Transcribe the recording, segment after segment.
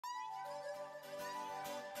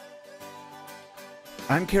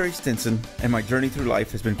I'm Carey Stinson, and my journey through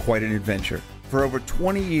life has been quite an adventure. For over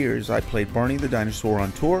 20 years, I played Barney the Dinosaur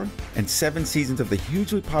on tour and 7 seasons of the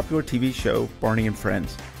hugely popular TV show Barney and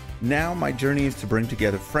Friends. Now my journey is to bring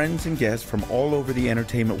together friends and guests from all over the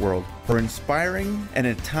entertainment world for inspiring and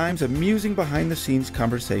at times amusing behind-the-scenes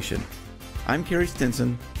conversation. I'm Carey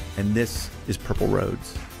Stinson, and this is Purple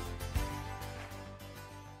Roads.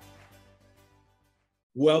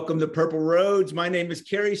 Welcome to Purple Roads. My name is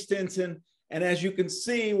Carey Stinson, and as you can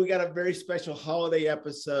see, we got a very special holiday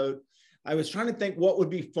episode. I was trying to think what would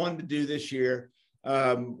be fun to do this year.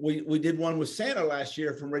 We did one with Santa last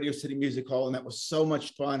year from Radio City Music Hall, and that was so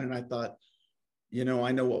much fun. And I thought,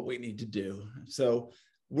 I know what we need to do. So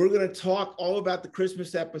we're going to talk all about the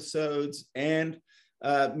Christmas episodes and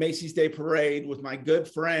Macy's Day Parade with my good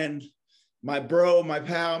friend, my bro, my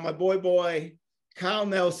pal, my boy, Kyle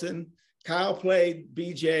Nelson. Kyle played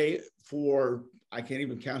BJ for, I can't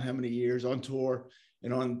even count how many years on tour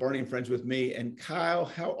and on Barney and Friends with me. And Kyle,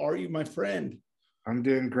 how are you, my friend? I'm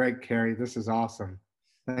doing great, Carey. This is awesome.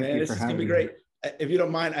 Thank you for having me. This is going to be great. If you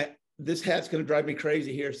don't mind, this hat's going to drive me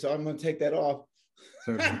crazy here, so I'm going to take that off.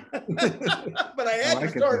 But I had to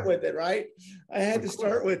start with it, right? I had to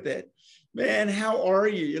start with it. Man, how are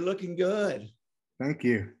you? You're looking good. Thank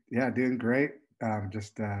you. Yeah, doing great.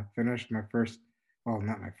 Just finished my first, well,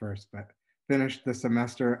 not my first, but finished the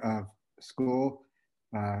semester of school,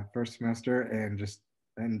 first semester, and just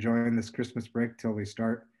enjoying this Christmas break till we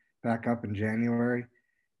start back up in January,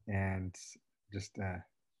 and just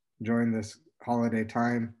enjoying this holiday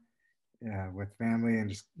time with family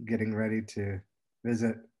and just getting ready to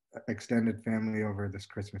visit extended family over this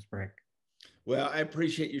Christmas break. Well, I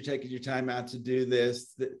appreciate you taking your time out to do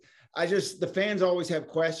this. The fans always have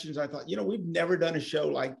questions. I thought, we've never done a show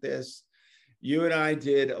like this. You and I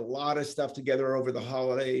did a lot of stuff together over the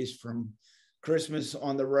holidays, from Christmas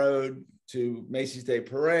on the road to Macy's Day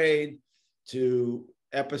Parade to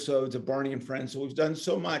episodes of Barney and Friends. So we've done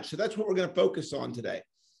so much. So that's what we're going to focus on today.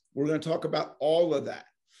 We're going to talk about all of that.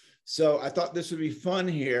 So I thought this would be fun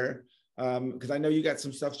here because I know you got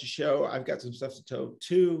some stuff to show. I've got some stuff to tell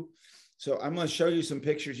too. So I'm going to show you some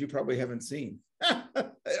pictures you probably haven't seen.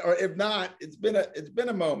 Or if not, it's been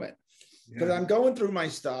a moment. Because I'm going through my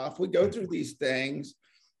stuff. We go through these things.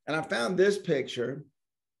 And I found this picture.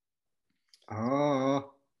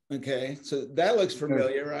 Oh. Okay. So that looks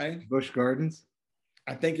familiar, right? Busch Gardens.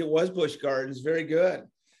 I think it was Busch Gardens. Very good.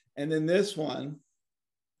 And then this one.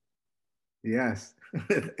 Yes.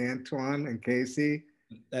 Antoine and Casey.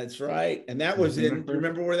 That's right. And that was in, do you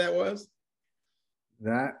remember where that was?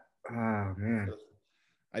 Oh man.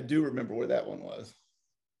 I do remember where that one was.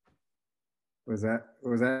 Was that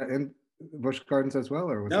in Busch Gardens as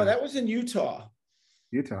well, or was that was in Utah.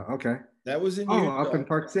 Utah, okay. That was in Utah. Up in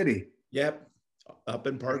Park City. Yep, up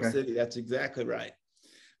in Park City. That's exactly right.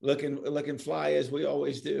 Looking fly as we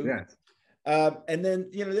always do. Yes. And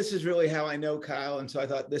then this is really how I know Kyle, and so I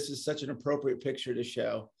thought this is such an appropriate picture to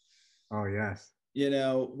show. Oh yes.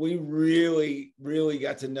 We really, really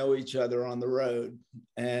got to know each other on the road,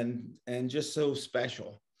 and just so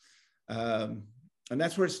special. And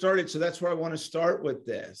that's where it started. So that's where I want to start with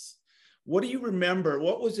this. What do you remember?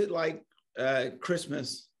 What was it like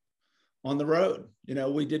Christmas on the road?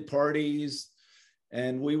 We did parties,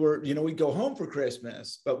 and we were, we'd go home for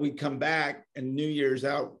Christmas, but we'd come back and New Year's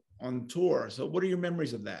out on tour. So what are your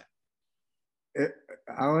memories of that?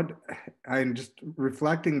 I'm just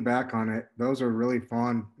reflecting back on it. Those are really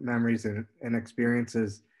fond memories and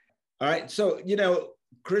experiences. All right. So,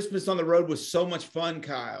 Christmas on the road was so much fun,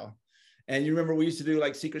 Kyle. And you remember we used to do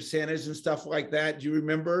like Secret Santas and stuff like that. Do you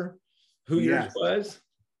remember who yours was?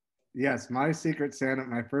 Yes, my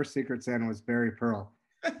first Secret Santa was Barry Pearl,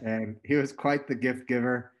 and he was quite the gift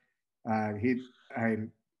giver. He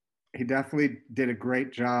definitely did a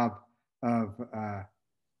great job of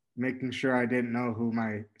making sure I didn't know who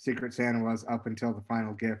my Secret Santa was up until the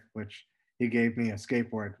final gift, which he gave me a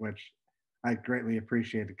skateboard, which I greatly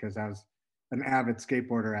appreciated because I was an avid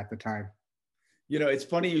skateboarder at the time. It's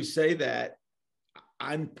funny you say that.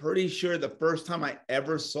 I'm pretty sure the first time I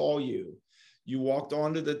ever saw you, you walked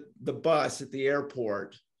onto the bus at the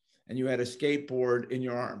airport and you had a skateboard in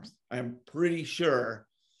your arms. I'm pretty sure.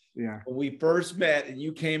 Yeah. When we first met and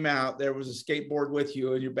you came out, there was a skateboard with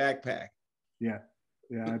you in your backpack. Yeah.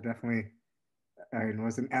 I definitely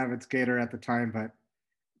was an avid skater at the time, but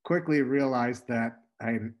quickly realized that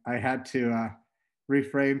I had to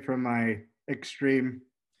refrain from my extreme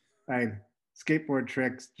skateboard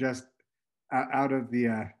tricks just out of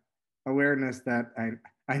the awareness that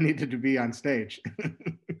I needed to be on stage.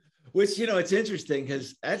 Which, it's interesting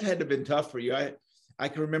because that had to have been tough for you. I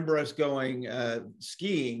can remember us going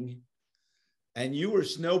skiing and you were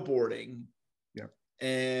snowboarding. Yeah.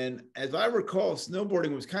 And as I recall,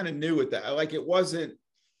 snowboarding was kind of new at that. Like it wasn't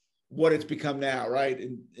what it's become now, right?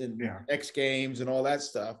 In Yeah. X Games and all that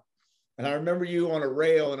stuff. And I remember you on a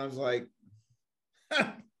rail, and I was like,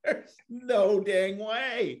 there's no dang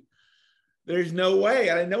way. There's no way.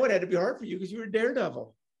 And I know it had to be hard for you because you were a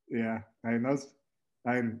daredevil. Yeah. And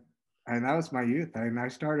that was my youth. I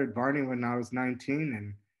started Barney when I was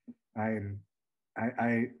 19, and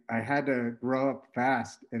I had to grow up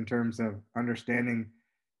fast in terms of understanding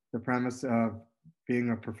the premise of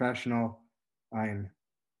being a professional and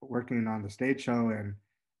working on the stage show, and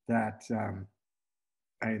that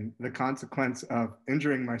and the consequence of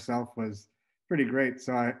injuring myself was pretty great.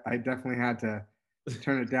 So I definitely had to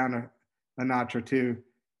turn it down a notch or two,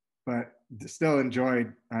 but still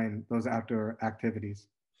enjoyed those outdoor activities.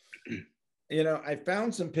 You know, I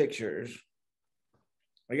found some pictures.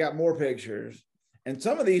 I got more pictures, and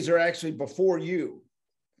some of these are actually before you.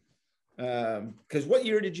 Because what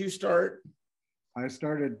year did you start? I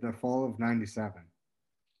started the fall of '97.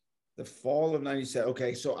 The fall of '97.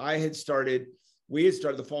 Okay, so we had started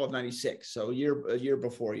the fall of '96, so a year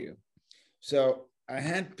before you. So I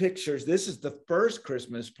had pictures. This is the first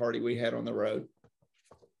Christmas party we had on the road.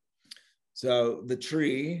 So the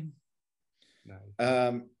tree.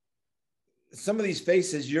 Nice. Some of these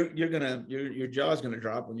faces, your jaw's gonna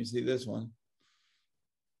drop when you see this one.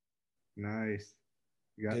 Nice.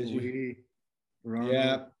 You got Lee, Ronald,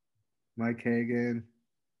 yeah, Mike Hagan,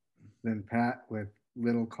 then Pat with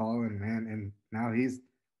little Colin, man, and now he's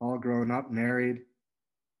all grown up, married.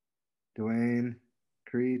 Dwayne,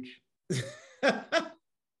 Creech.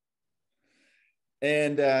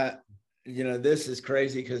 And you know, this is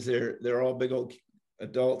crazy because they're all big old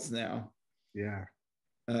adults now. Yeah.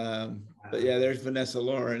 But yeah, there's Vanessa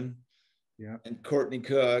Lauren. Yeah. And Courtney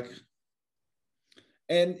Cook.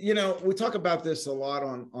 And you know, we talk about this a lot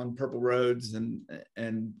on Purple Roads,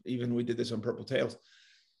 and even we did this on Purple Tails.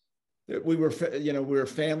 We were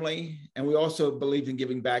family, and we also believed in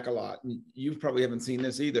giving back a lot. And you probably haven't seen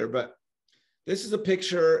this either, but this is a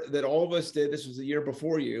picture that all of us did. This was a year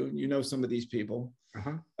before you. You know some of these people.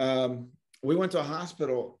 Uh-huh. We went to a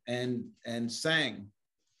hospital and sang,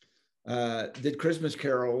 did Christmas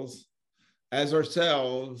carols as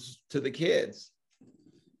ourselves to the kids,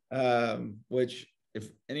 which if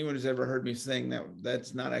anyone has ever heard me sing,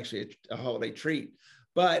 that's not actually a holiday treat,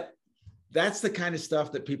 but that's the kind of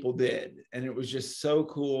stuff that people did. And it was just so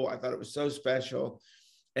cool. I thought it was so special.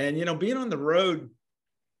 And, you know, being on the road,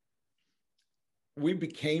 we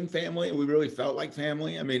became family, and we really felt like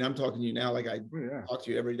family. I mean, I'm talking to you now, like I talk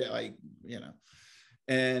to you every day, like, you know,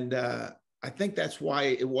 and I think that's why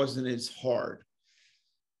it wasn't as hard,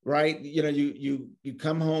 right? You know, you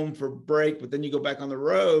come home for break, but then you go back on the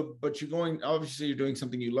road, but obviously you're doing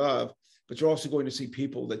something you love, but you're also going to see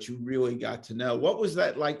people that you really got to know. What was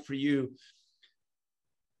that like for you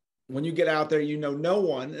when you get out there? You know no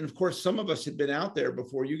one, and of course some of us had been out there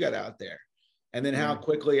before you got out there, and then how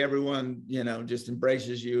quickly everyone, you know, just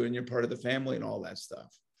embraces you and you're part of the family and all that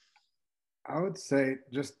stuff. I would say,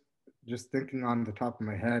 just thinking on the top of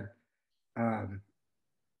my head,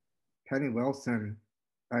 Penny Wilson,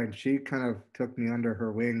 and she kind of took me under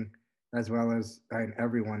her wing, as well as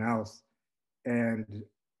everyone else. And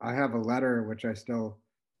I have a letter which I still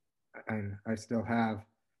have,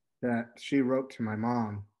 that she wrote to my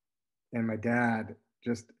mom and my dad,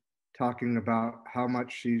 just talking about how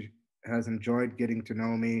much she has enjoyed getting to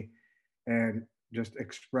know me, and just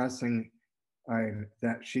expressing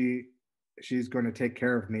that she's going to take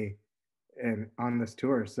care of me and on this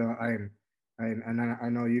tour. So I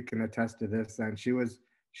know you can attest to this. And she was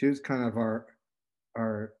kind of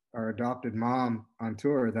our adopted mom on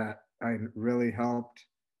tour, that I really helped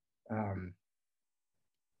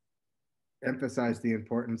emphasize the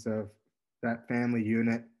importance of that family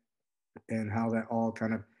unit, and how that all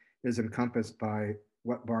kind of is encompassed by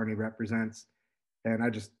what Barney represents. And I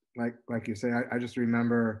just, like you say, I just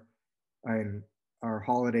remember our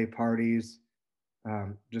holiday parties,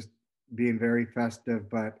 just being very festive,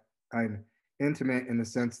 but I'm intimate in the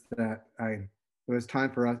sense that it was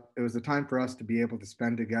a time for us to be able to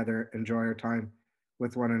spend together, enjoy our time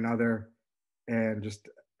with one another, and just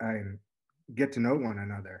get to know one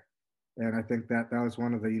another. And I think that was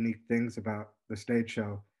one of the unique things about the stage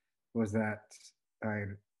show, was that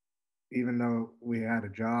even though we had a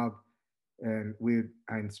job, and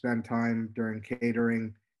I'd spend time during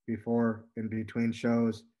catering, before and between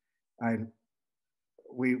shows,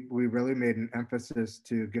 we really made an emphasis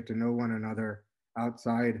to get to know one another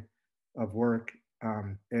outside of work,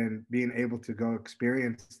 and being able to go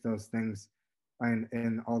experience those things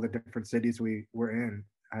in all the different cities we were in.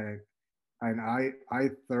 I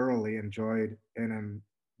thoroughly enjoyed and am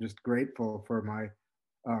just grateful for my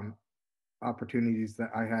um, opportunities that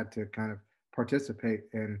I had to kind of participate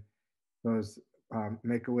in those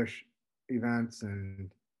Make-A-Wish events, and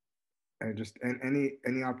just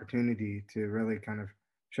any opportunity to really kind of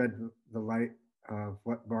shed the light of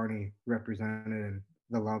what Barney represented and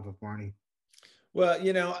the love of Barney. Well,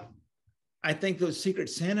 I think those Secret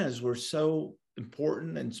Santas were so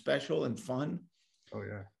important and special and fun Oh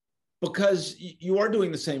yeah, because you are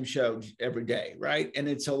doing the same show every day, right? And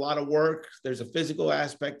it's a lot of work. There's a physical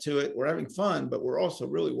aspect to it. We're having fun, but we're also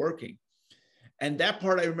really working. And that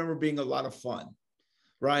part I remember being a lot of fun,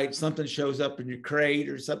 right? Something shows up in your crate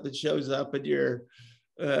or something shows up in your,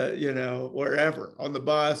 wherever on the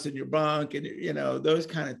bus in your bunk and, those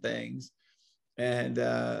kind of things. And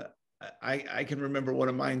I can remember one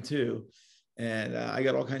of mine too. And I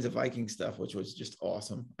got all kinds of Viking stuff, which was just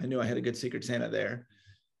awesome. I knew I had a good Secret Santa there.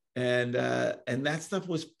 And that stuff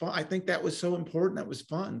was fun. I think that was so important. That was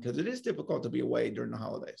fun because it is difficult to be away during the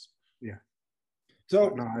holidays. yeah. So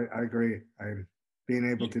No, I agree. I'm being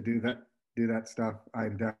able to do that stuff. I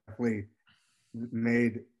definitely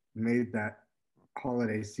made that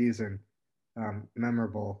holiday season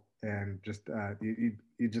memorable, and just you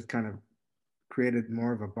just kind of created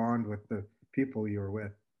more of a bond with the people you were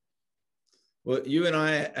with. well, you and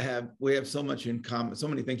I have so much in common, so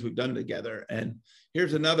many things we've done together. And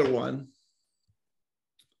here's another one.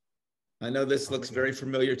 I know this looks very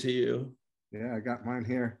familiar to you. Yeah, I got mine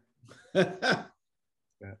here. Yeah.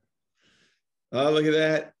 Oh, look at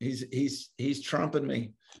that. He's trumping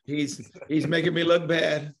me. He's making me look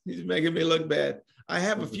bad. He's making me look bad. I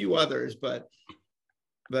have a few others, but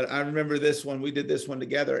I remember this one. We did this one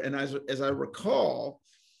together. And as I recall,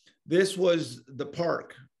 this was the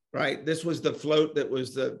park, right? This was the float that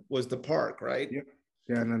was the park, right? Yep.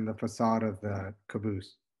 Yeah, and then the facade of the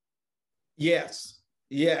caboose. Yes.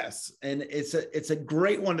 Yes. And it's a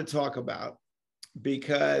great one to talk about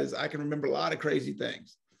because I can remember a lot of crazy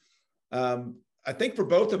things. I think for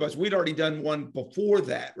both of us, we'd already done one before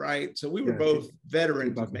that, right? So we were both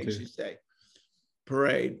veterans of Macy's Day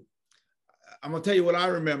Parade. I'm going to tell you what I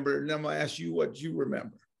remember, and I'm going to ask you what you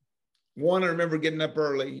remember. One, I remember getting up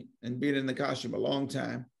early and being in the costume a long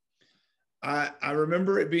time. I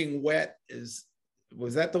remember it being wet.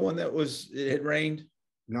 Was that the one that it had rained?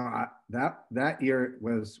 No, that year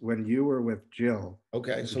was when you were with Jill.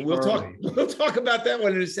 Okay, so we'll talk about that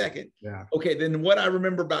one in a second. Yeah. Okay, then what I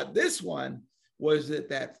remember about this one was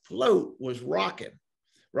that float was rocking,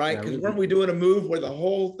 right? Because weren't we doing a move where the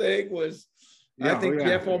whole thing was? Yeah, I think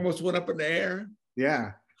Jeff almost went up in the air.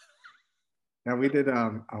 Yeah. Yeah, we did.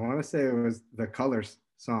 I want to say it was the Colors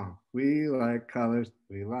song. We like colors.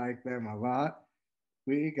 We like them a lot.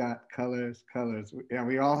 We got colors. Yeah,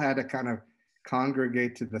 we all had to kind of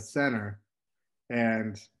congregate to the center,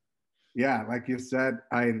 and yeah, like you said,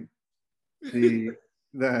 the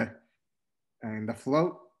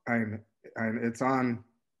float, it's on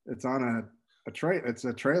it's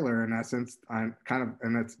a trailer in essence. I'm kind of,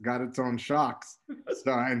 and it's got its own shocks.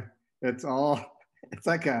 So it's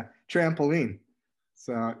like a trampoline.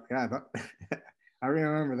 So yeah, I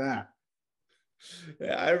remember that.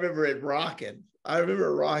 Yeah, I remember it rocking.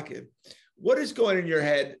 What is going in your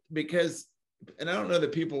head? Because, and I don't know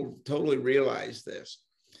that people totally realize this,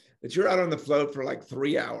 that you're out on the float for like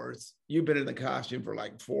 3 hours. You've been in the costume for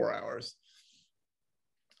like 4 hours.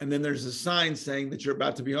 And then there's a sign saying that you're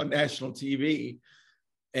about to be on national TV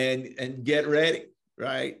and get ready,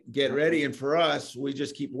 right? Get ready. And for us, we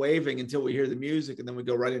just keep waving until we hear the music and then we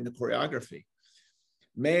go right into choreography.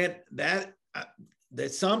 Man,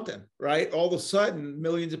 that's something, right? All of a sudden,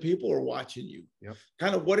 millions of people are watching you. Yep.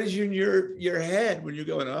 Kind of what is in your head when you're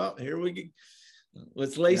going, oh, here we go.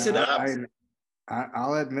 Let's lace it up.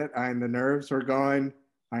 I'll admit, the nerves were going.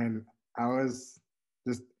 I was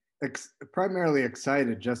just primarily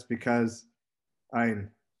excited just because in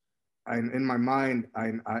my mind,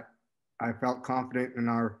 I felt confident in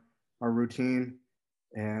our routine,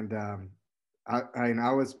 and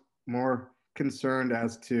I was more concerned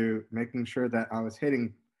as to making sure that I was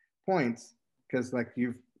hitting points, because like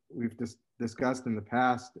we've discussed in the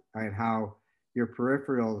past, and how your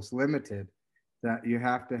peripheral is limited, that you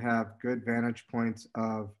have to have good vantage points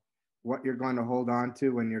of what you're going to hold on to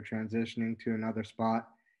when you're transitioning to another spot.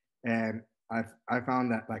 And I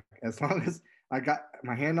found that, like, as long as I got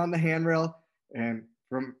my hand on the handrail, and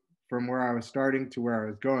from where I was starting to where I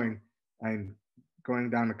was going, I'm going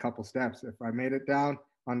down a couple steps. If I made it down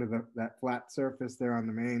onto that flat surface there on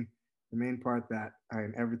the main part, that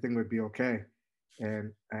everything would be okay.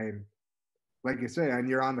 And like you say, and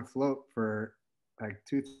you're on the float for like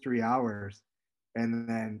 2-3 hours, and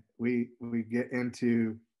then we get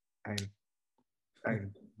into and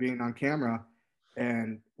being on camera,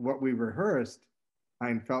 and what we rehearsed,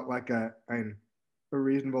 I felt like a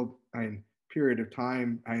reasonable period of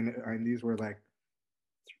time. These were like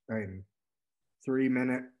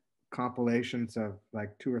 3-minute compilations of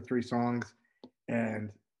like 2 or 3 songs,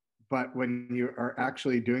 and but when you are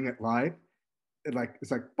actually doing it live,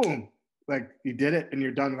 it's like boom, like you did it and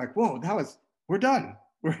you're done. Like, whoa, we're done.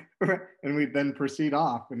 And we then proceed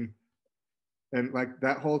off, and like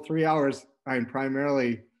that whole 3 hours, I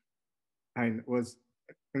was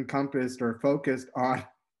encompassed or focused on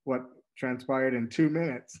what transpired in 2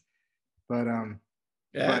 minutes. But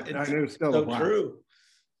Yeah, I knew it was still so a blast. true.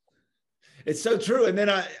 It's so true. And then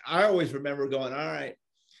I always remember going, all right,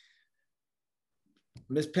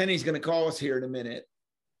 Miss Penny's going to call us here in a minute.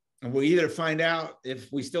 And we'll either find out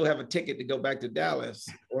if we still have a ticket to go back to Dallas,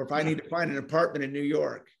 or if I need to find an apartment in New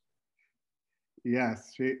York.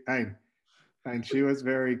 Yes, she was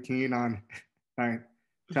very keen on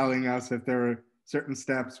telling us if there were certain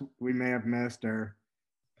steps we may have missed, or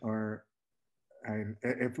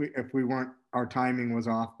if we weren't, our timing was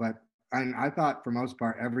off. But I thought for most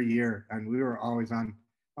part every year, and we were always on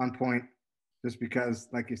point, just because,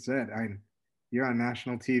 like you said, you're on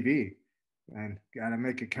national TV and got to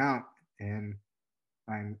make it count. And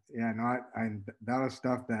that was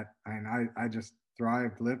stuff that I just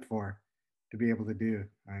lived for, to be able to do,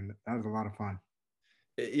 and that was a lot of fun.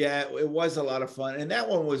 Yeah, it was a lot of fun, and that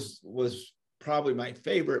one was probably my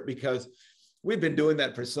favorite, because we've been doing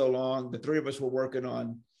that for so long. The three of us were working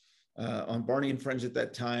on Barney and Friends at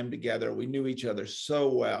that time together. We knew each other so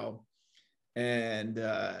well, and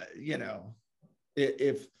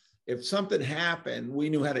if something happened, we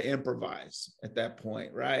knew how to improvise at that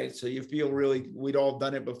point, right? So you feel really, we'd all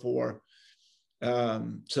done it before.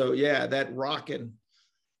 So yeah, that rocking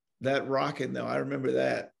though, I remember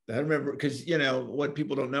that. I remember, because what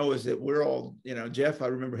people don't know is that we're all, Jeff, I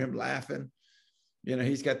remember him laughing.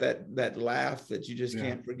 He's got that laugh that you just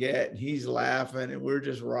can't forget. And he's laughing and we're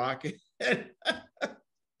just rocking.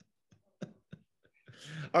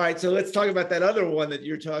 All right, so let's talk about that other one that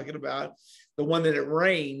you're talking about, the one that it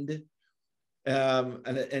rained.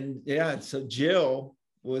 So Jill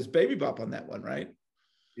was Baby Bop on that one, right?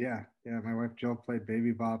 Yeah. My wife Jill played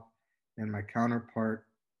Baby Bop, and my counterpart,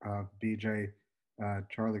 BJ,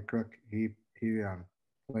 Charlie Crook, he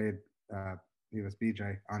played. He was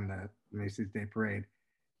BJ on the Macy's Day Parade,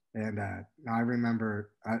 and I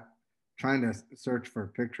remember trying to search for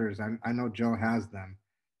pictures. I know Jill has them,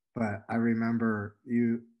 but I remember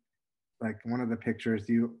like one of the pictures,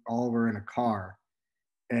 you all were in a car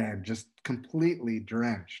and just completely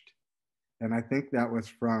drenched. And I think that was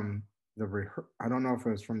from I don't know if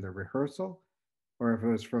it was from the rehearsal or if it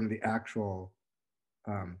was from the actual.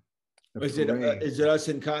 Is it us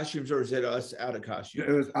in costumes, or is it us out of costume?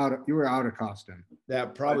 It was you were out of costume.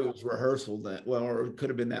 That probably was rehearsal then. Well, or it could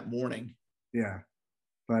have been that morning. Yeah.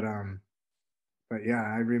 But yeah,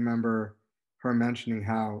 I remember her mentioning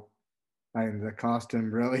how the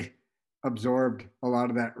costume really absorbed a lot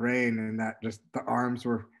of that rain, and that just the arms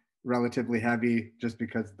were relatively heavy, just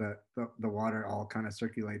because the water all kind of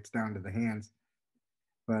circulates down to the hands.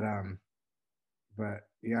 But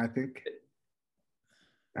yeah, I think.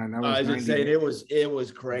 And that was I was just saying, it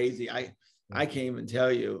was crazy. I can't even tell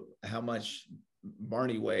you how much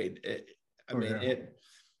Barney weighed. It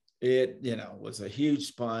was a huge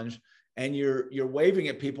sponge, and you're waving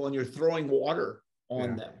at people and you're throwing water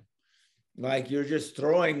on them. Like you're just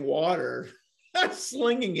throwing water,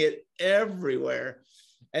 slinging it everywhere.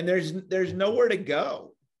 And there's nowhere to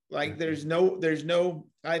go. Like there's no,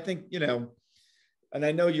 I think, and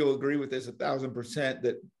I know you'll agree with this 1,000%,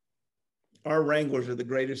 that our wranglers are the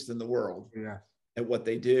greatest in the world at what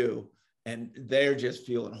they do. And they're just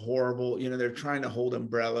feeling horrible. They're trying to hold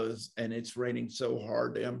umbrellas and it's raining so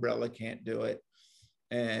hard, the umbrella can't do it.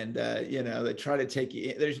 And, they try to take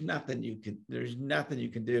you in. There's nothing you can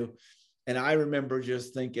do. And I remember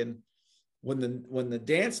just thinking, when the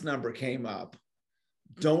dance number came up,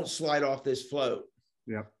 don't slide off this float.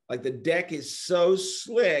 Yeah. Like the deck is so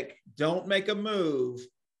slick, don't make a move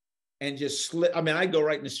and just slip. I mean, I'd go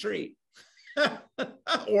right in the street.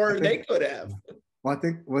 Or they could have. Well, I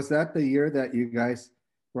think, was that the year that you guys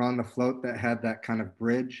were on the float that had that kind of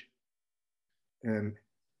bridge? And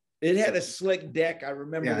it had a slick deck. I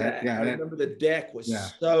remember that. Yeah, I remember the deck was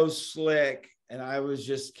so slick. And I was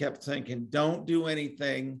just kept thinking, don't do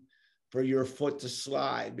anything for your foot to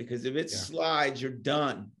slide, because if it slides, you're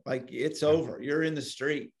done. Like it's over. You're in the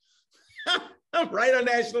street. Right on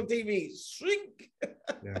national TV. Shrink.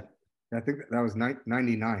 I think that was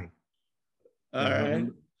 99. All right.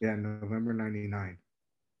 Yeah, November 99.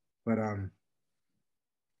 But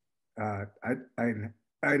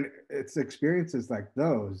I it's experiences like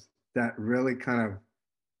those that really kind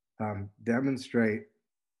of demonstrate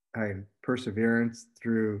perseverance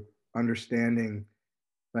through understanding,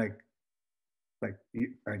 like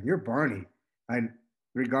and you're Barney, and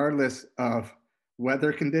regardless of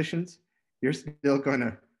weather conditions, you're still going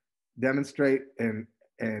to demonstrate and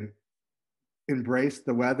embrace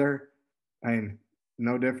the weather, and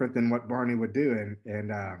no different than what Barney would do,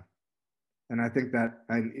 and I think that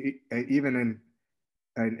even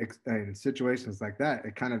in situations like that,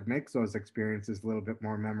 it kind of makes those experiences a little bit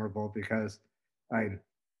more memorable because I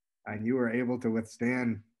and you were able to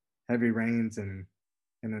withstand heavy rains and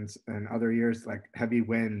other years like heavy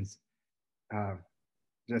winds, uh,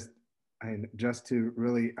 just just to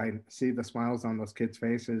really I see the smiles on those kids'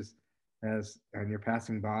 faces as and you're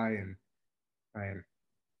passing by, and I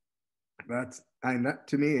that's I that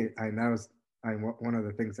to me I that was one of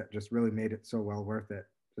the things that just really made it so well worth it,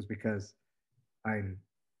 just because I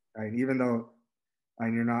even though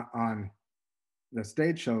you're not on the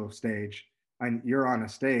stage show stage, and you're on a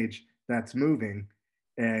stage that's moving,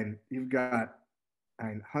 and you've got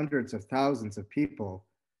hundreds of thousands of people,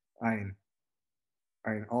 I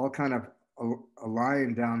all kind of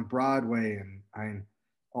aligned down Broadway, and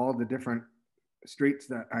all the different streets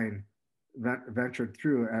that I ventured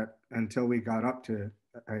through until we got up to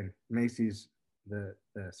Macy's, the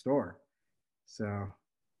store. So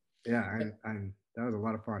yeah, that was a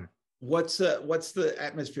lot of fun. What's the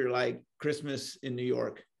atmosphere like Christmas in New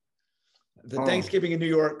York? The Oh, Thanksgiving in New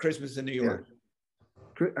York, Christmas in New York.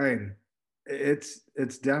 Yeah.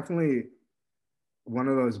 It's definitely one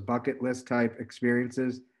of those bucket list type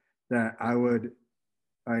experiences that I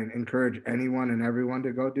encourage anyone and everyone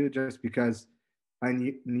to go do, just because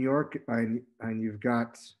New York, and you've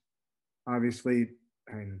got obviously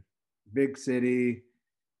big city,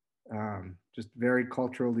 just very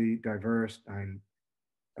culturally diverse, and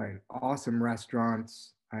awesome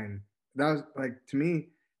restaurants, and that was like to me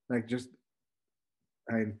like just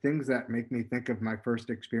things that make me think of my first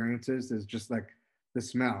experiences is just like the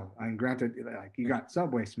smell. And granted, like you got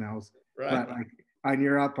subway smells, Right. But like and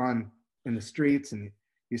you're up on in the streets, and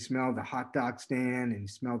you smell the hot dog stand, and you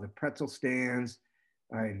smell the pretzel stands,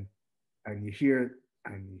 and you hear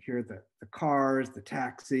the cars, the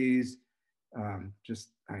taxis,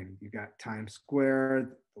 you got Times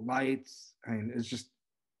Square, the lights, and it's just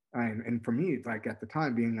and for me, like at the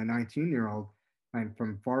time being a 19-year-old, I'm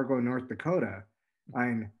from Fargo, North Dakota,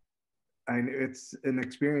 and it's an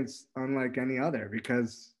experience unlike any other,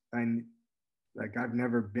 because I've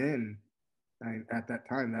never been at that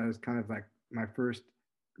time. That was kind of like my first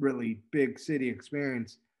really big city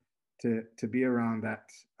experience, to be around that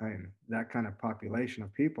kind of population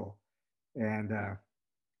of people, and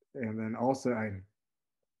then also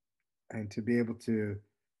and to be able to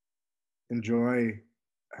enjoy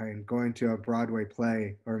going to a Broadway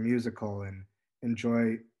play or a musical, and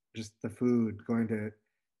enjoy just the food, going to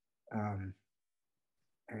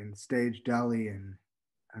and Stage Deli, and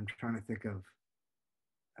I'm trying to think of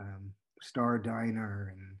Star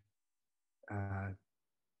Diner, and I'm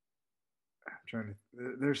trying to.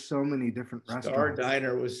 There's so many different restaurants. Star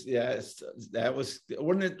Diner was that was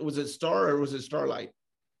wasn't it? Was it Star or was it Starlight?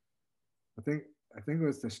 I think it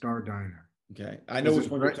was the Star Diner. Okay, I know which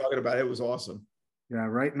one you're talking about. It was awesome. Yeah,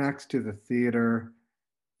 right next to the theater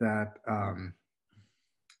that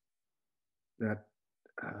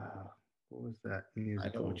what was that musical?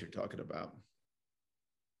 I know what you're talking about.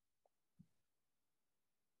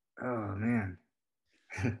 Oh man,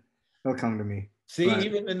 it'll come to me. See,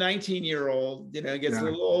 even the 19-year-old, gets a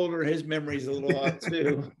little older. His memory's a little off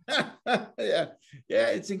too. Yeah,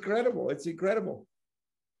 it's incredible. It's incredible.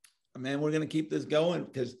 Man, we're gonna keep this going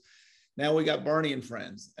because now we got Barney and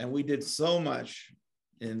Friends, and we did so much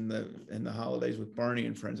in the holidays with Barney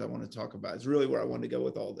and Friends. I want to talk about. It's really where I wanted to go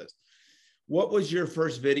with all this. What was your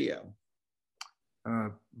first video?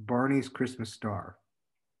 Barney's Christmas Star.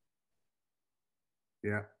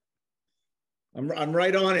 Yeah. I'm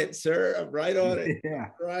right on it, sir. I'm right on it. Yeah.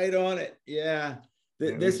 Right on it. Yeah.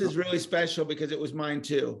 This is really special because it was mine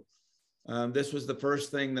too. This was the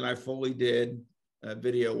first thing that I fully did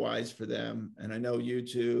video wise for them. And I know you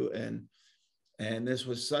too. And this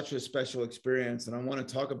was such a special experience. And I want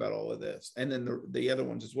to talk about all of this. And then the other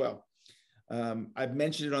ones as well. I've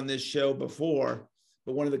mentioned it on this show before,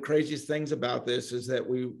 but one of the craziest things about this is that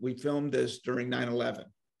we filmed this during 9/11.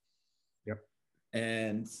 Yep.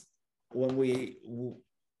 And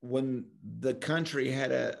when the country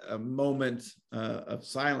had a moment of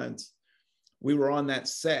silence, we were on that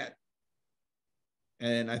set,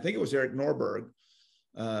 and I think it was Eric Norberg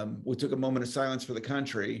we took a moment of silence for the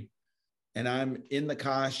country, and I'm in the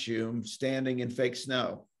costume standing in fake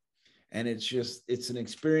snow. And it's an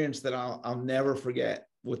experience that I'll never forget,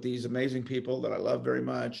 with these amazing people that I love very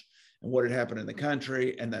much, and what had happened in the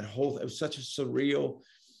country. And it was such a surreal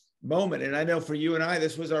moment. And I know for you and I,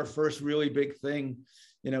 this was our first really big thing,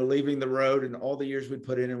 leaving the road and all the years we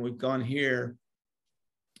put in, and we've gone here.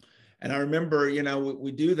 And I remember,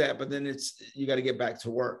 we do that, but then you got to get back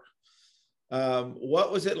to work.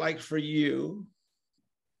 What was it like for you?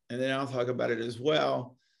 And then I'll talk about it as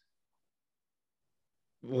well.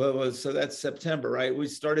 So that's September, right? We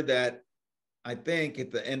started that, I think,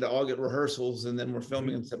 at the end of August rehearsals, and then we're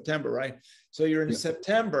filming in September, right? So you're in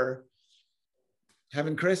September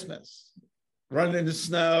having Christmas, running in the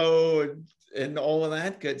snow and all of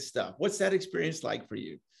that good stuff. What's that experience like for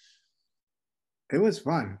you? It was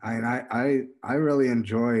fun. I really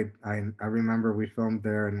enjoyed. I remember we filmed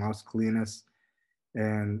there in Las Colinas,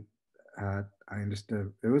 and it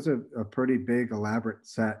was a pretty big, elaborate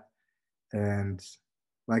set, and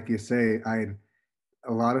like you say,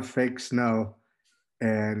 a lot of fake snow,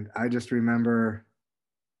 and I just remember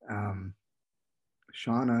Shauna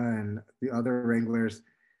and the other Wranglers.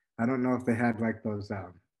 I don't know if they had like those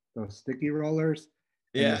sticky rollers.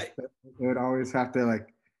 Yeah. They would always have to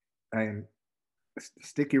like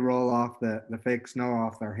sticky roll off the fake snow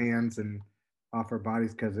off their hands and off our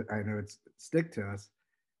bodies, because I know it's stick to us.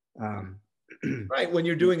 Right, when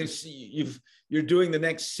you're doing you're doing the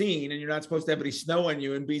next scene, and you're not supposed to have any snow on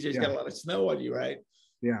you, and BJ's got a lot of snow on you, right?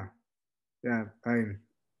 Yeah. I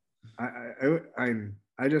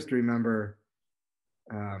just remember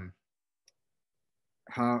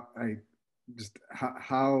how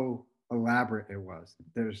elaborate it was.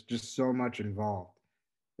 There's just so much involved,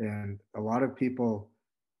 and a lot of people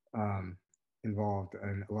involved,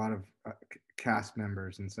 and a lot of cast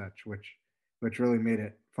members and such, which really made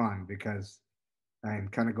it fun, because I'm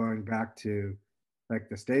kind of going back to like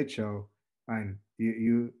the stage show, and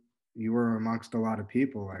you were amongst a lot of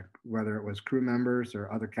people, like whether it was crew members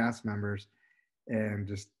or other cast members, and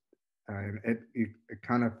just it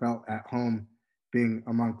kind of felt at home being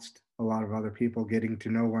amongst a lot of other people, getting to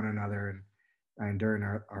know one another, and during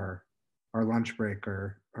our lunch break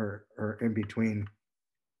or in between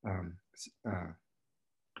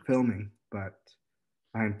filming. But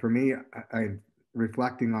for me, I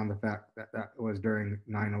reflecting on the fact that was during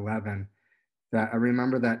 9/11, that I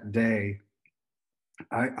remember that day.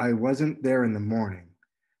 I wasn't there in the morning.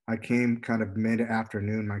 I came kind of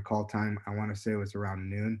mid-afternoon. My call time, I want to say, was around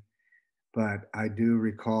noon, but I do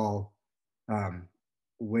recall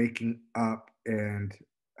waking up, and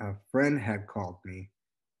a friend had called me,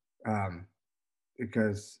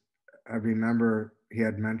 because I remember he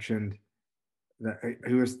had mentioned that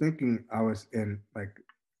he was thinking I was in like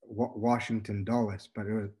Washington Dulles, but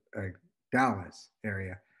it was like Dallas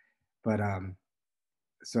area. But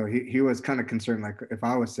so he was kind of concerned, like if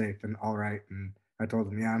I was safe and all right, and I told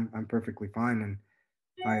him, yeah, I'm perfectly fine. And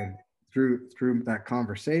I through that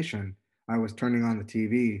conversation, I was turning on the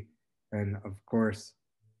TV, and of course,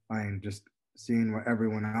 I'm just seeing what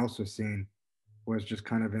everyone else was seeing, was just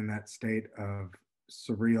kind of in that state of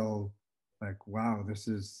surreal, like, wow, this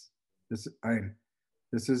is a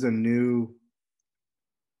new,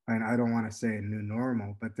 and I don't want to say a new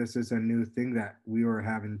normal, but this is a new thing that we were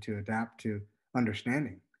having to adapt to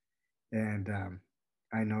understanding. And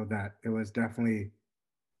I know that it was definitely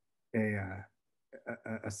a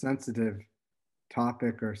sensitive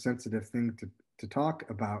topic, or sensitive thing to talk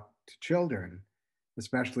about to children,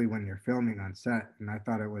 especially when you're filming on set. And I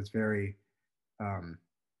thought it was very,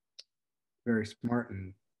 very smart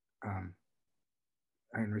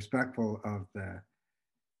and respectful of the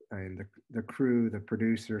crew, the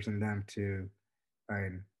producers, and them to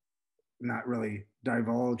not really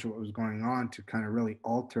divulge what was going on, to kind of really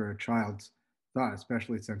alter a child's thought,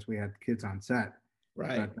 especially since we had kids on set.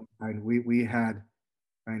 Right. But we had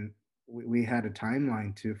a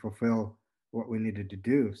timeline to fulfill what we needed to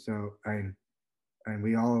do. So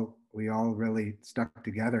we all really stuck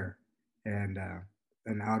together, and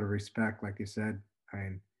out of respect, like you said,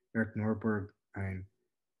 Eric Norberg, and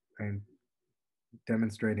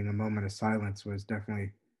demonstrating a moment of silence was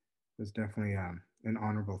definitely an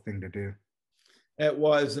honorable thing to do. It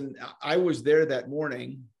was, and I was there that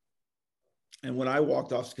morning. And when I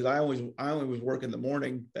walked off, because I only was working the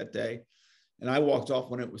morning that day, and I walked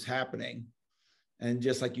off when it was happening. And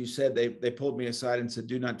just like you said, they pulled me aside and said,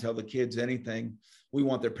 "Do not tell the kids anything. We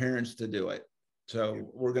want their parents to do it. So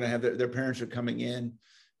we're going to have their parents are coming in,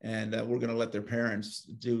 and we're going to let their parents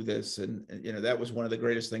do this." And that was one of the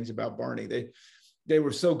greatest things about Barney. they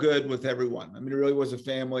were so good with everyone. I mean, it really was a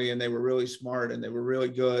family, and they were really smart, and they were really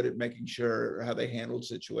good at making sure how they handled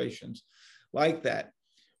situations like that.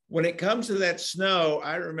 When it comes to that snow,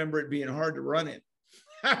 I remember it being hard to run in.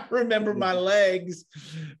 I remember my legs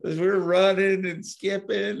as we were running and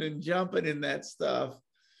skipping and jumping in that stuff.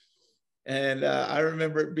 And I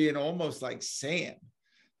remember it being almost like sand.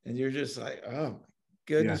 And you're just like, oh my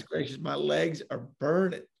goodness gracious, my legs are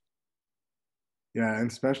burning. Yeah,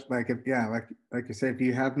 and especially like if like you say, if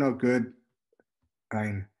you have no good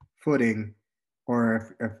footing,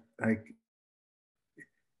 or if like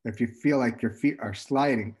if you feel like your feet are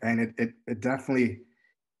sliding, and it definitely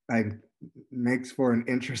like makes for an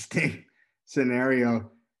interesting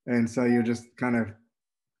scenario. And so you're just kind of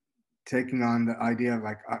taking on the idea of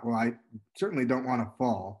like, well, I certainly don't want to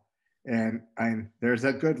fall, and there's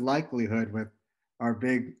a good likelihood with our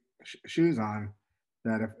big shoes on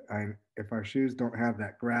that if our shoes don't have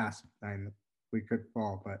that grasp, we could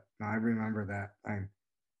fall. But no, I remember that I'm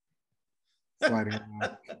sliding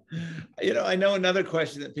around. You know, I know another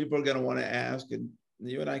question that people are going to want to ask, and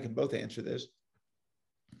you and I can both answer this.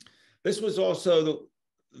 This was also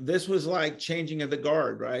this was like changing of the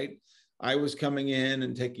guard, right? I was coming in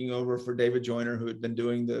and taking over for David Joyner, who had been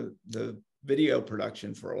doing the video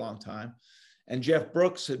production for a long time. And Jeff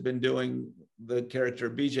Brooks had been doing the character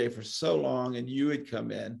of BJ for so long, and you had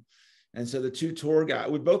come in. And so the two tour guys,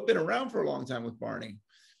 we'd both been around for a long time with Barney,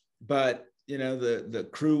 but you know, the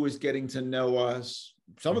crew was getting to know us.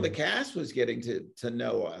 Some of the cast was getting to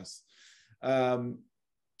know us.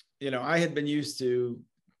 You know, I had been used to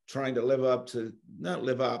trying to live up to, not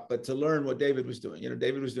live up, but to learn what David was doing. You know,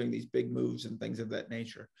 David was doing these big moves and things of that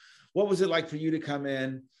nature. What was it like for you to come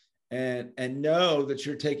in and know that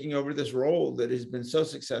you're taking over this role that has been so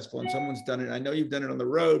successful, and someone's done it? I know you've done it on the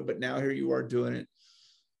road, but now here you are doing it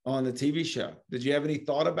on the TV show. Did you have any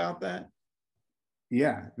thought about that?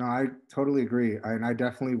 Yeah, no, I totally agree. And I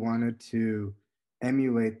definitely wanted to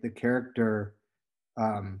emulate the character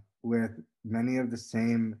with many of the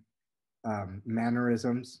same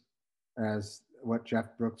mannerisms as what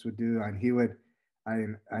Jeff Brooks would do. And he would,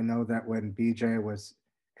 I know that when BJ was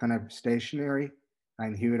kind of stationary,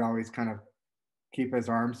 and he would always kind of keep his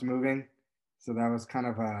arms moving. So that was kind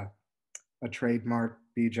of a trademark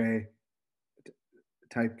BJ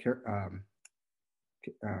type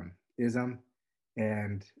ism.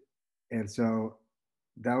 And so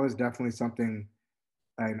that was definitely something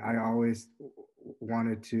I always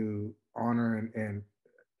wanted to honor and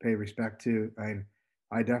pay respect to.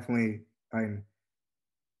 I definitely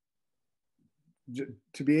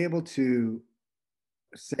to be able to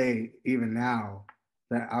say even now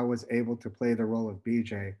that I was able to play the role of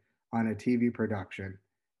BJ on a TV production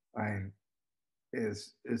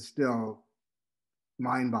is still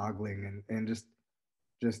mind-boggling, and just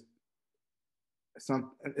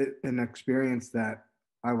an experience that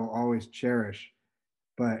I will always cherish.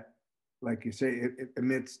 But like you say,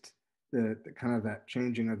 amidst the kind of that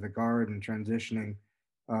changing of the guard and transitioning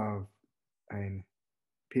of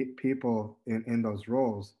people in those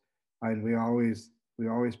roles, and we always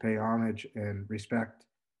pay homage and respect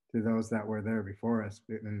to those that were there before us.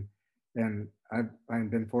 And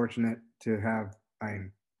I've been fortunate to have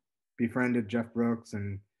befriended Jeff Brooks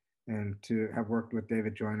and to have worked with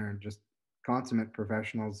David Joyner, and just consummate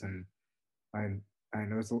professionals. And I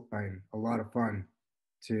know it's a lot of fun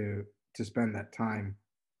to spend that time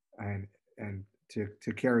and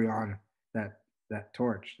to carry on that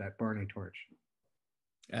torch, that Barney torch.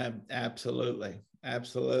 Absolutely.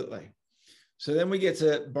 So then we get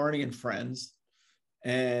to Barney and Friends.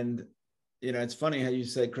 And, you know, it's funny how you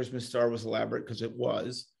say Christmas Star was elaborate, because it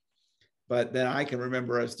was. But then I can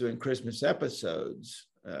remember us doing Christmas episodes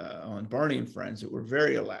on Barney and Friends that were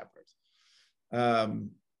very elaborate.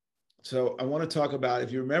 So I want to talk about,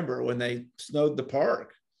 if you remember, when they snowed the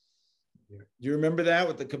park. Yeah. Do you remember that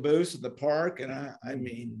with the caboose at the park? And I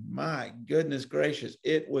mean, my goodness gracious,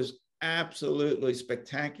 it was absolutely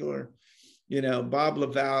spectacular. You know, Bob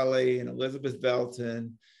LaValle and Elizabeth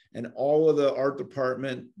Belton and all of the art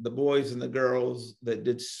department, the boys and the girls that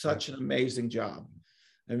did such an amazing job.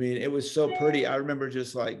 I mean, it was so pretty. I remember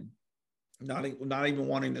just like not even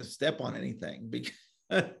wanting to step on anything, because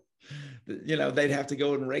you know, they'd have to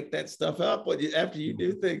go and rake that stuff up after you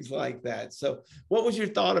do things like that. So what was your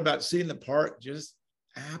thought about seeing the park just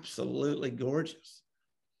absolutely gorgeous?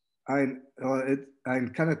 I'm kind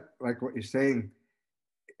of like what you're saying.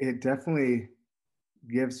 It definitely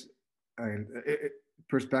gives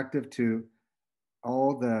perspective to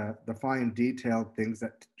all the fine detailed things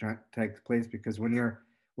that take place, because when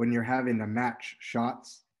you're having to match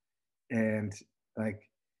shots, and like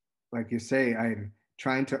you say,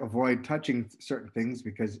 trying to avoid touching certain things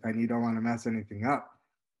because you don't want to mess anything up.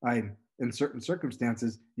 In certain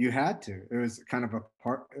circumstances, you had to. It was kind of a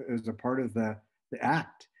part. It was a part of the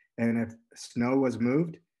act. And if snow was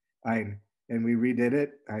moved, and we redid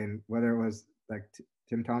it. Whether it was like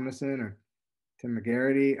Tim Thomason or Tim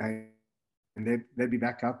McGarity, and they'd be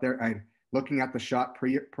back out there. Looking at the shot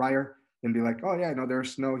prior and be like, oh yeah, no,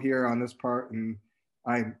 there's snow here on this part, and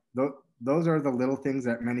those are the little things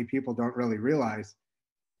that many people don't really realize.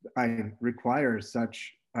 Requires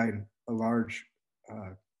such a large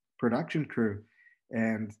production crew,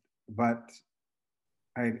 and but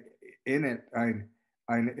in it,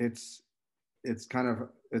 it's kind of,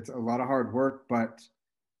 it's a lot of hard work, but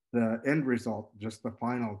the end result, just the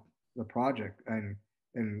project, and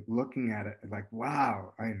looking at it like,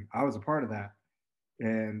 wow, I was a part of that,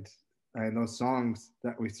 and those songs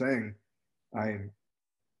that we sang, I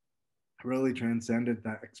really transcended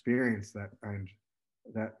that experience that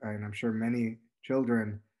I'm sure many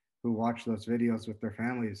children who watch those videos with their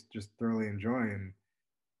families just thoroughly enjoy.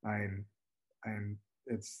 And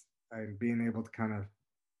it's being able to kind of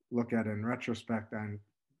look at it in retrospect.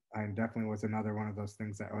 I definitely was another one of those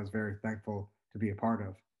things that I was very thankful to be a part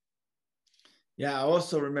of. Yeah, I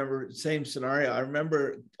also remember same scenario. I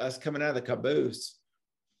remember us coming out of the caboose,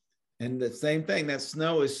 and the same thing. That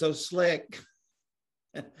snow is so slick,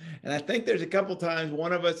 and I think there's a couple times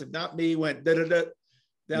one of us, if not me, went down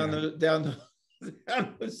the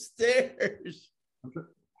stairs.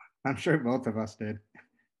 I'm sure both of us did,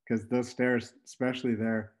 because those stairs, especially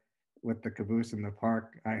there with the caboose in the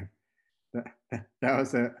park, that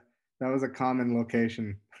was a common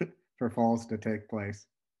location for falls to take place.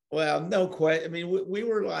 Well, no question. I mean, we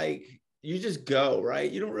were like, you just go,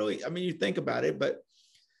 right? You don't really, I mean, you think about it, but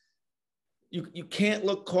you can't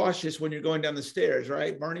look cautious when you're going down the stairs,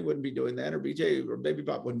 right? Barney wouldn't be doing that, or BJ or Baby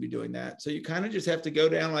Bop wouldn't be doing that. So you kind of just have to go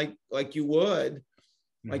down like you would,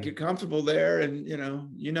 like you're comfortable there, and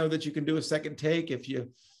you know that you can do a second take if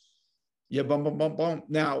you bump.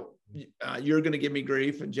 Now you're going to give me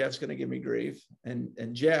grief, and Jeff's going to give me grief, and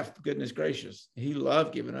Jeff, goodness gracious, he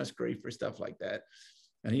loved giving us grief for stuff like that,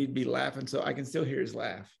 and he'd be laughing, so I can still hear his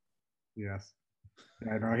laugh. Yes,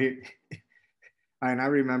 I know and I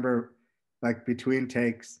remember, like, between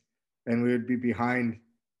takes, and we would be behind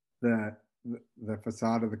the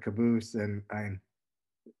facade of the caboose, and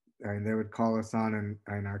they would call us on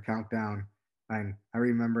and our countdown, and I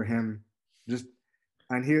remember him just,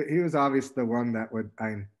 and he was obviously the one that would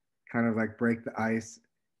kind of like break the ice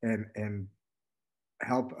and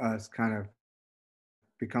help us kind of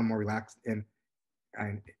become more relaxed in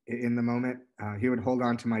the moment. He would hold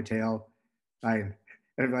on to my tail, and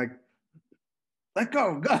be like, let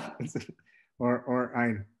go.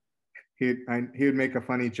 or he would make a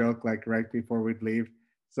funny joke like right before we'd leave,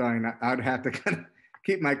 so I'd have to kind of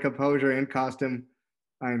keep my composure in costume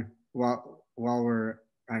while we're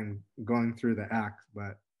going through the acts.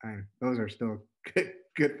 But those are still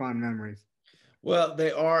good fun memories. Well,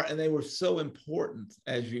 they are, and they were so important,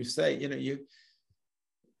 as you say.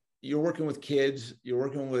 You're working with kids, you're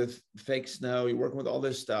working with fake snow, you're working with all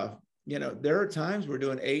this stuff. There are times we're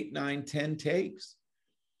doing 8, 9, 10 takes,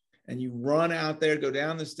 and you run out there, go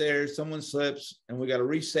down the stairs, someone slips, and we got to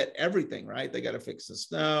reset everything, right? They got to fix the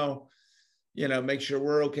snow, make sure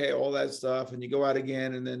we're okay, all that stuff. And you go out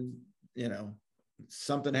again, and then,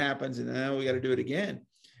 something happens, and now we got to do it again.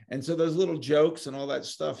 And so those little jokes and all that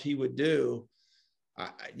stuff he would do,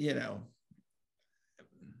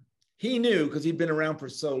 he knew, because he'd been around for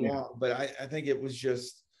so long, but I think it was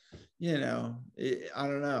just, I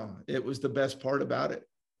don't know. It was the best part about it.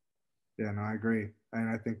 Yeah, no, I agree. And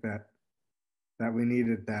I think that we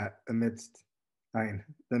needed that amidst the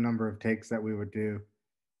number of takes that we would do.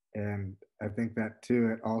 And I think that too,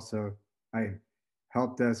 it also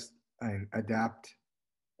helped us adapt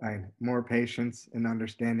more patience and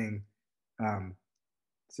understanding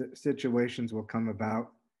situations will come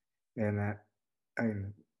about, and that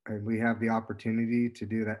we have the opportunity to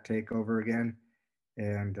do that takeover again.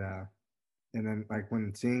 And then, like,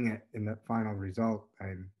 when seeing it in the final result,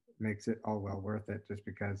 makes it all well worth it, just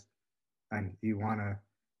because you want to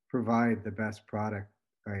provide the best product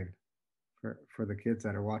for the kids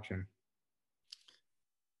that are watching.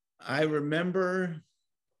 I remember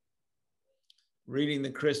reading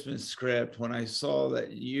the Christmas script when I saw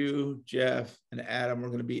that you, Jeff, and Adam were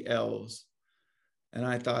going to be elves. And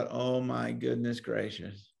I thought, oh my goodness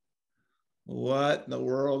gracious, what in the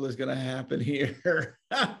world is going to happen here?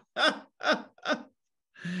 How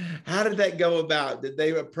did that go about? Did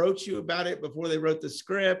they approach you about it before they wrote the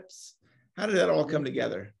scripts? How did that all come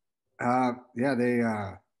together?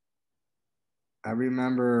 Yeah, I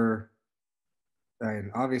remember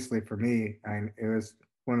and obviously for me, and it was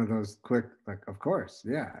one of those quick, like, of course,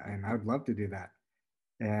 yeah, and I would love to do that.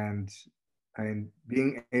 And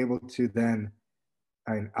being able to then,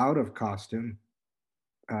 and out of costume,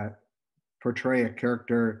 uh, portray a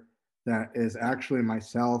character that is actually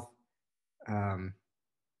myself, um,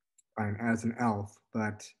 I'm as an elf,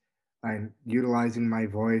 but I'm utilizing my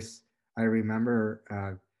voice. I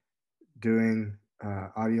remember doing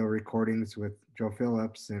audio recordings with Joe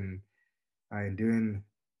Phillips, and I'm doing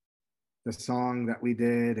the song that we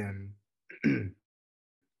did, and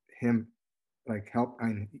him like help.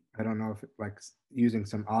 I don't know if it, like using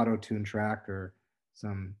some auto tune track or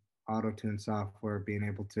some auto tune software, being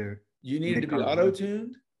able to You needed to make be our auto voice.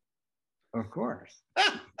 tuned. Of course,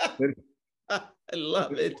 I didn't,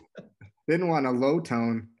 love it. didn't want a low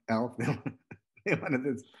tone elf. They wanted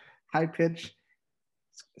this high pitch,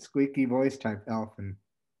 squeaky voice type elf, and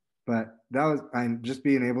but that was, I'm just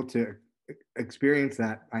being able to experience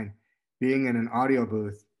that. I being in an audio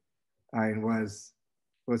booth, I was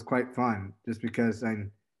quite fun, just because and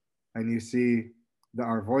you see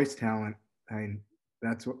our voice talent, and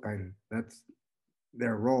that's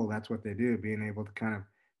their role, that's what they do. Being able to kind of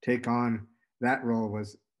take on that role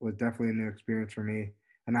was definitely a new experience for me.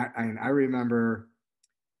 And I remember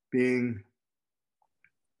being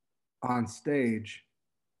on stage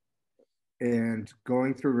and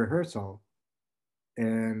going through rehearsal,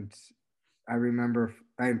 and I remember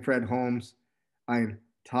I'm Fred Holmes. I'm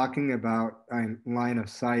talking about I'm line of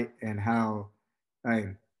sight, and how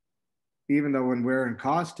I, even though when we're in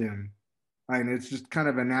costume, and it's just kind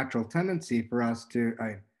of a natural tendency for us to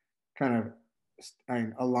kind of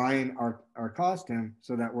align our costume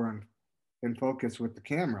so that we're in focus with the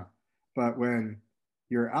camera. But when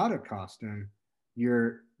you're out of costume,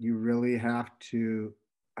 you really have to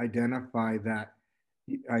identify that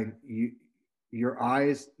you your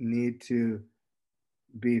eyes need to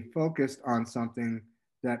be focused on something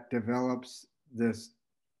that develops this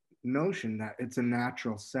notion that it's a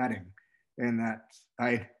natural setting, and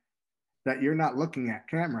I that you're not looking at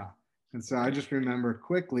camera. And so I just remember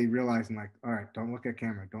quickly realizing, like, all right, don't look at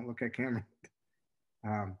camera, don't look at camera.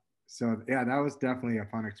 Um, so yeah, that was definitely a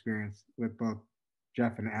fun experience with both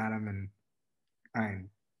Jeff and Adam, and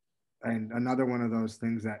another one of those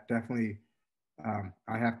things that definitely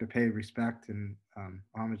I have to pay respect and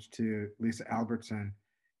homage to Lisa Albertson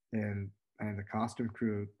and the costume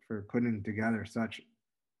crew for putting together such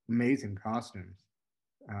amazing costumes.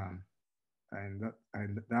 Um, and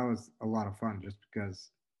that was a lot of fun, just because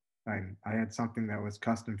I had something that was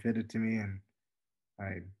custom fitted to me, and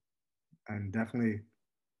I and definitely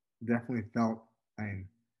felt I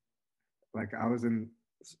like I was in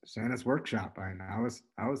Santa's workshop. I was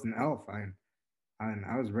an elf. and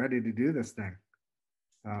I was ready to do this thing.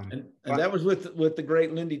 And But that was with the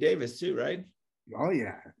great Lindy Davis too, right? oh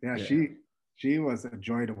yeah, yeah, Yeah. she was a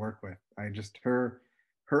joy to work with. I just her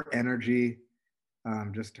energy,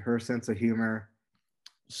 just her sense of humor.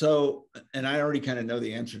 So, and I already kind of know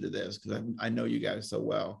the answer to this because I know you guys so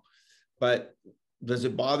well, but does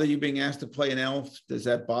it bother you being asked to play an elf? Does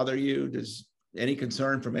that bother you? Does any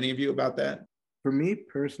concern from any of you about that? For me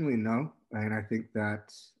personally, no, and I think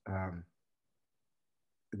that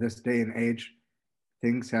this day and age,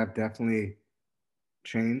 things have definitely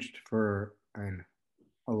changed for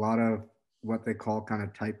a lot of what they call kind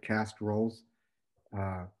of typecast roles.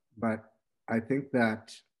 But I think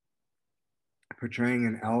that portraying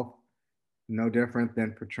an elf, no different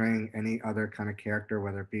than portraying any other kind of character,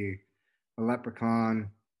 whether it be a leprechaun,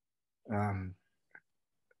 um,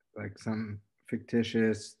 like some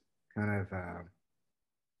fictitious kind of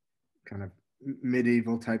kind of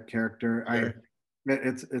medieval type character. Sure.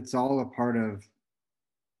 It's all a part of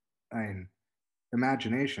I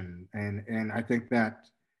imagination, and I think that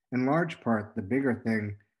in large part the bigger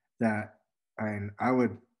thing that I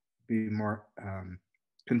would be more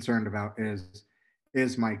concerned about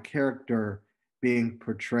is my character being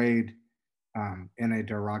portrayed in a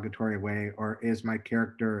derogatory way, or is my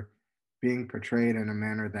character being portrayed in a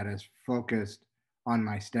manner that is focused on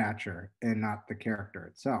my stature and not the character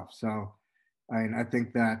itself. So I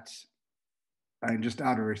think that I just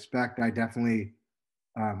out of respect, I definitely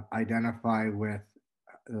identify with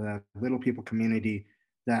the little people community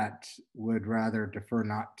that would rather defer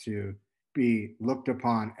not to be looked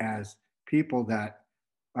upon as people that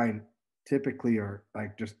I typically are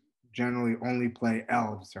like just generally only play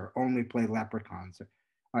elves or only play leprechauns.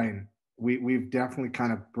 I we've definitely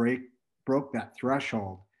kind of broke that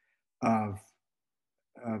threshold of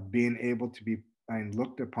being able to be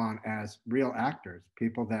looked upon as real actors,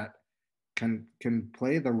 people that can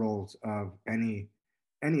play the roles of any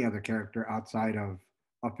other character outside of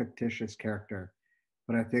a fictitious character.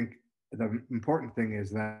 But I think the important thing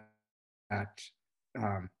is that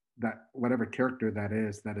that whatever character that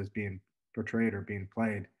is being portrayed or being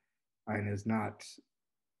played, and is not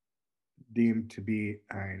deemed to be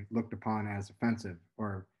looked upon as offensive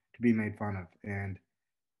or to be made fun of. And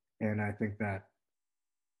I think that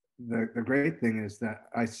the great thing is that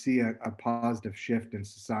I see a positive shift in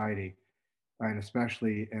society, and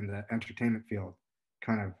especially in the entertainment field,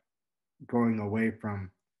 kind of going away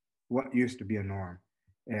from what used to be a norm.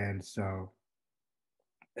 And so,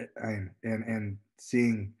 and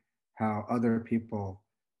seeing how other people,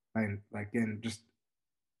 and like in just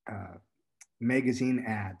uh, magazine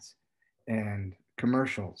ads and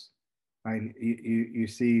commercials, you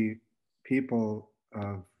see people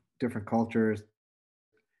of different cultures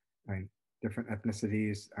and different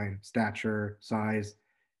ethnicities and stature, size,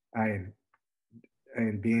 and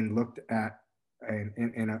and being looked at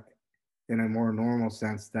in a more normal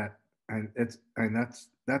sense, that and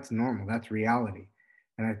that's normal, that's reality.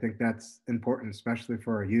 And I think that's important, especially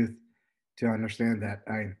for our youth, to understand that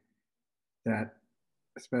that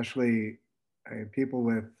especially people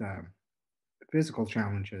with physical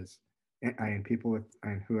challenges, and people with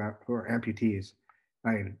who are amputees,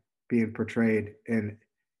 and being portrayed in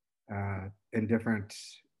different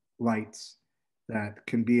lights that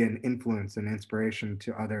can be an influence and inspiration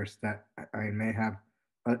to others that I may have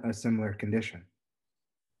a similar condition.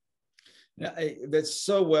 Yeah, that's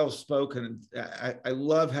so well spoken. I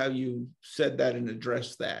love how you said that and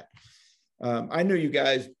addressed that. I know you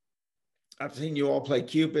guys. I've seen you all play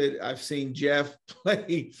Cupid. I've seen Jeff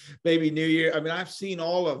play Baby New Year. I mean, I've seen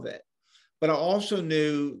all of it, but I also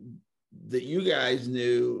knew that you guys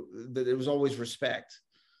knew that it was always respect,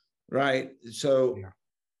 right? So, Yeah.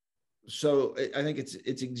 so I think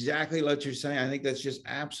it's exactly what you're saying. I think that's just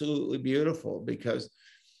absolutely beautiful, because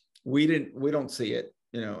we don't see it.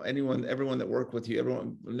 You know, everyone that worked with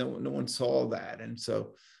you, no one saw that, and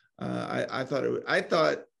so I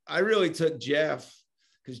really took Jeff,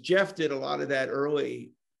 because Jeff did a lot of that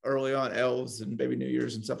early on, Elves and Baby New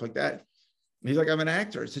Year's and stuff like that. He's like, I'm an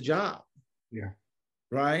actor; it's a job, Yeah.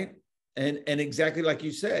 right? And exactly like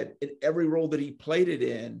you said, in every role that he played it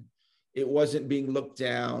in, it wasn't being looked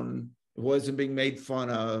down, it wasn't being made fun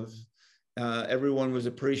of. Everyone was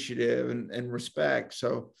appreciative and respect.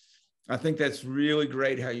 So I think that's really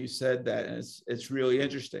great how you said that, and it's really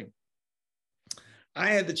interesting. I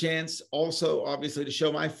had the chance also, obviously, to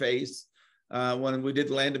show my face when we did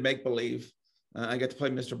Land of Make Believe. I got to play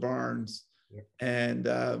Mr. Barnes, Yeah. And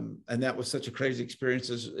that was such a crazy experience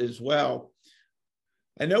as well.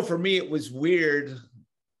 I know for me it was weird.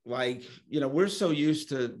 Like, you know, we're so used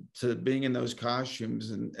to being in those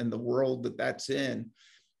costumes and the world that's in,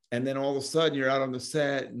 and then all of a sudden you're out on the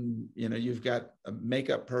set, and you know you've got a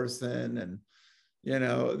makeup person, and you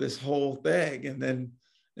know this whole thing, and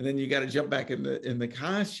then you got to jump back in the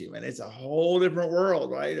costume, and it's a whole different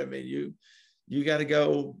world, right? I mean, you got to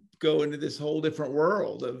go into this whole different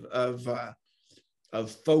world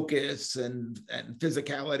of focus and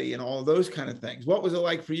physicality and all of those kind of things. What was it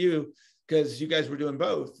like for you? Because you guys were doing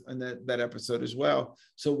both in that episode as well.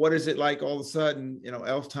 So what is it like all of a sudden, you know,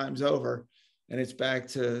 Elf time's over and it's back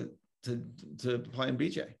to playing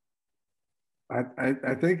BJ?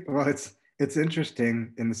 I think, well, it's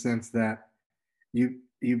interesting in the sense that you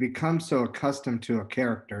become so accustomed to a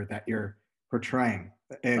character that you're portraying,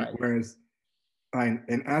 and Right. whereas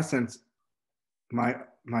in essence, my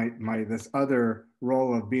this other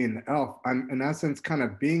role of being the elf, I'm in essence kind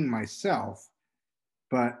of being myself,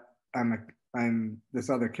 but I'm this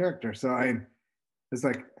other character. So it's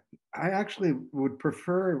like I actually would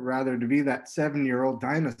prefer rather to be that 7-year-old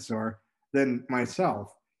dinosaur than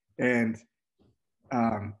myself. And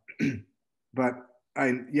um, but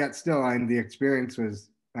I yet still the experience was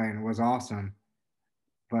awesome.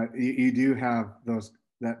 But you do have those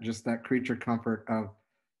that creature comfort of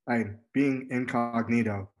being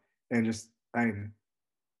incognito, and just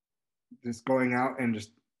going out and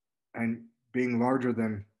just and being larger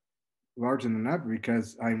than ever,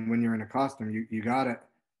 because when you're in a costume, you gotta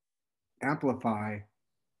amplify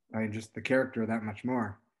just the character that much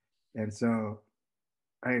more. And so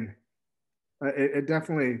I it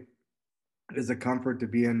definitely is a comfort to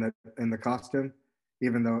be in the costume,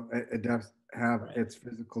 even though it does have Right. its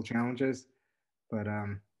physical challenges. But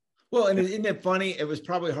Well, and isn't it funny? It was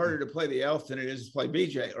probably harder to play the elf than it is to play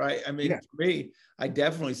BJ, right? I mean, yeah, for me, I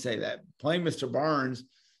definitely say that playing Mr. Barnes,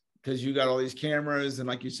 because you got all these cameras, and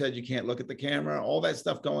like you said, you can't look at the camera, all that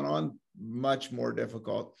stuff going on, much more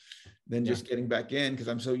difficult than yeah. just getting back in, because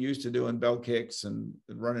I'm so used to doing bell kicks and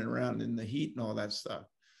running around in the heat and all that stuff.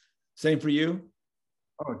 Same for you?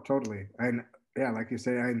 Oh, totally. And yeah, like you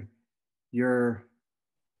say, you're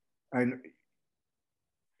I,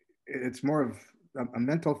 it's more of a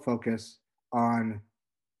mental focus on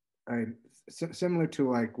uh, similar to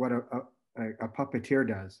like what a puppeteer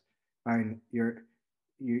does. And you're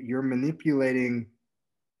manipulating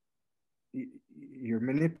you're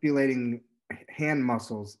manipulating hand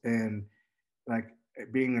muscles and like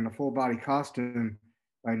being in a full body costume,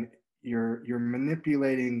 and you're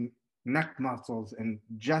manipulating neck muscles and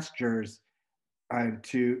gestures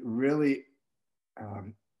to really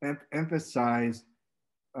emphasize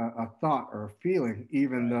a thought or a feeling,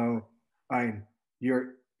 even though I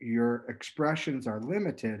your expressions are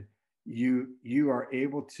limited. You are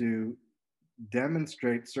able to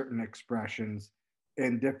demonstrate certain expressions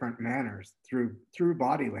in different manners through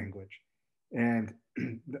body language, and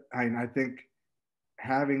I think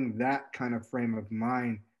having that kind of frame of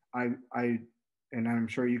mind, I and I'm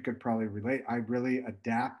sure you could probably relate. I really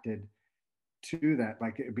adapted to that.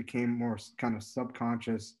 Like it became more kind of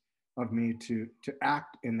subconscious of me to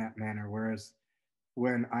act in that manner. Whereas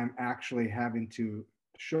when I'm actually having to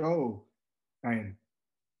show, I mean,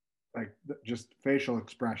 like just facial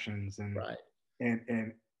expressions Right.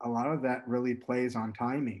 and a lot of that really plays on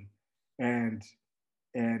timing and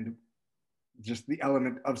and just the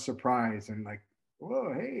element of surprise and like,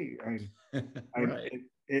 whoa, hey, Right.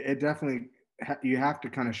 it definitely you have to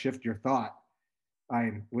kind of shift your thought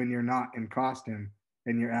when you're not in costume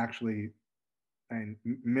and you're actually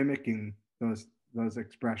mimicking those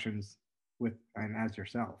expressions with and as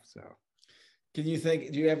yourself. So Can you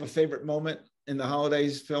think? Do you have a favorite moment in the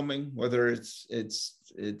holidays filming, whether it's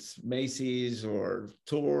Macy's or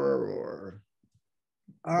tour or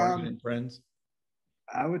Barney um and Friends?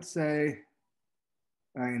 I would say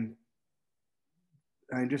I mean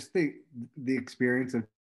I just think the experience of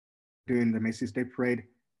doing the Macy's Day Parade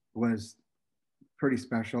was pretty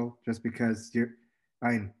special just because I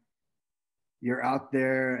mean, you're out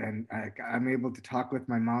there and I'm able to talk with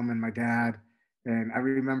my mom and my dad. And I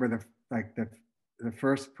remember the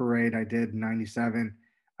first parade I did in 97.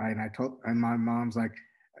 And I told, and my mom's like,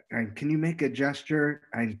 can you make a gesture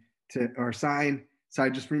and to, or sign? So I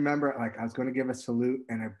just remember like I was going to give a salute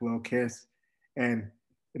and a blow kiss. And,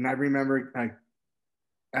 and I remember like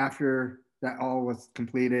after that all was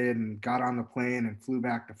completed and got on the plane and flew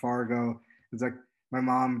back to Fargo, it's like my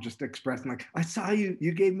mom just expressing like, I saw you,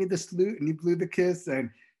 you gave me the salute and you blew the kiss. And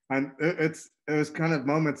it was kind of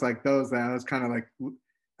moments like those that I was kind of like,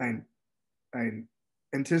 I'm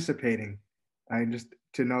anticipating. I just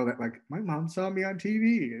to know that like my mom saw me on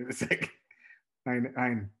TV. It was like,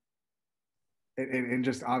 I'm and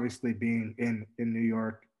just obviously being in New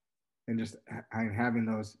York and just having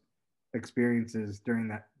those experiences during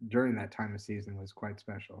that time of season was quite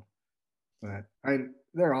special. But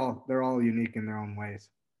they're all unique in their own ways.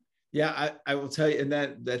 Yeah, I will tell you, and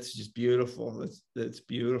that's just beautiful. That's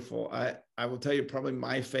beautiful. I will tell you probably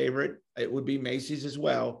my favorite. It would be Macy's as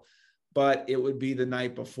well, but it would be the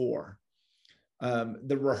night before. The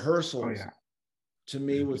Oh rehearsals yeah. to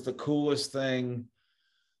me was the coolest thing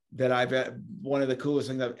that one of the coolest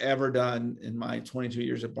things I've ever done in my 22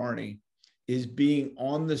 years at Barney is being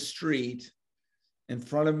on the street in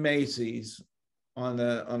front of Macy's on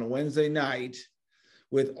a Wednesday night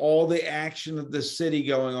with all the action of the city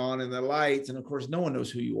going on and the lights. And of course, no one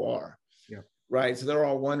knows who you are. Yeah. Right. So they're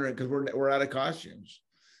all wondering because we're out of costumes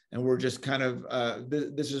and we're just kind of,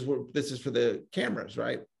 this is for the cameras.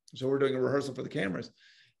 Right. So we're doing a rehearsal for the cameras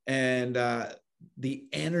and the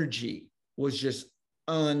energy was just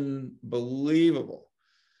unbelievable.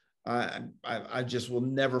 I just will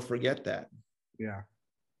never forget that. Yeah.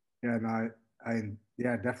 Yeah. No,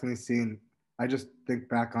 yeah, definitely seen. I just think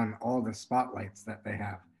back on all the spotlights that they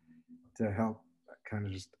have to help kind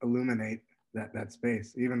of just illuminate that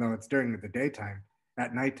space, even though it's during the daytime.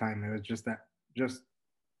 At nighttime, it was just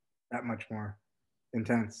that much more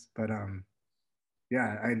intense. But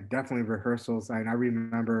yeah, I definitely rehearsals. I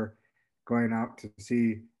remember going out to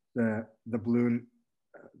see the balloon,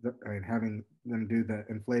 having them do the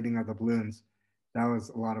inflating of the balloons. That was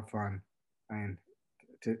a lot of fun, and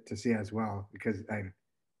to see as well because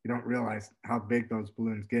you don't realize how big those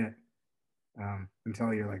balloons get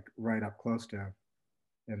until you're like right up close to them.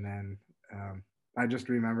 And then I just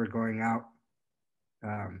remember going out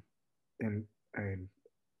um, and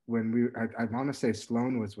when I want to say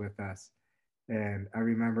Sloan was with us, and I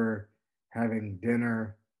remember having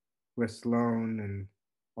dinner with Sloan and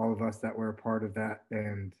all of us that were a part of that,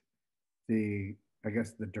 and I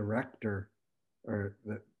guess the director or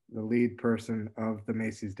the lead person of the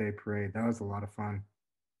Macy's Day Parade. That was a lot of fun.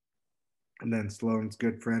 And then Sloan's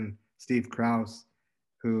good friend Steve Krause,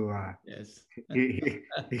 who Yes. he,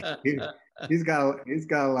 he, he he's got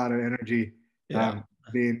a lot of energy. Yeah.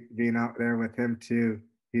 being out there with him too.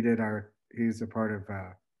 He's a part of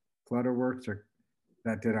Flutterworks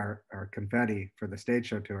that did our confetti for the stage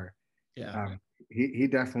show tour. Yeah. He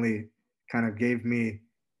definitely kind of gave me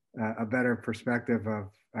a better perspective of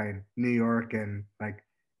New York and like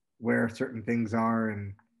where certain things are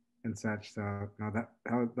and such. So no,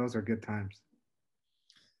 those are good times.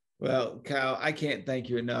 Well, Kyle, I can't thank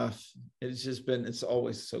you enough. It's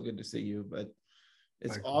always so good to see you, but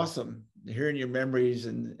it's awesome hearing your memories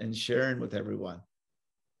and sharing with everyone.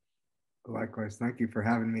 Likewise. Thank you for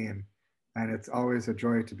having me. And it's always a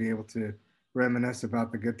joy to be able to reminisce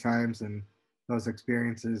about the good times and those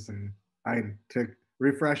experiences. And to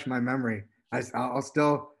refresh my memory, I'll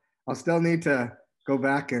still need to go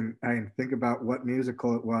back and think about what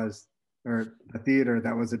musical it was or the theater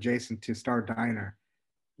that was adjacent to Star Diner.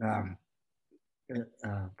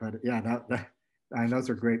 But yeah, those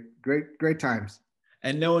are great times.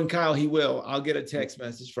 And knowing Kyle, he will. I'll get a text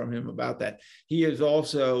message from him about that. He has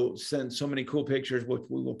also sent so many cool pictures, which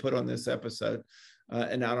we will put on this episode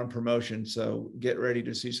and out on promotion. So get ready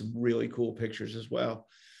to see some really cool pictures as well.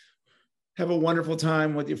 Have a wonderful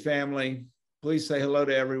time with your family. Please say hello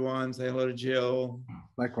to everyone. Say hello to Jill.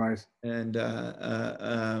 Likewise. And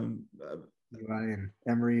Eli and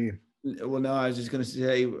Emery. Well, no, I was just going to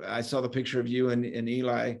say, I saw the picture of you and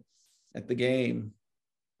Eli at the game.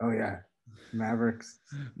 Oh, yeah. Mavericks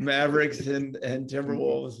and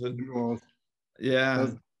Timberwolves. Yeah.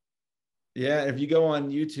 Yeah. If you go on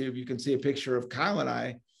YouTube, you can see a picture of Kyle and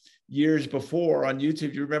I years before on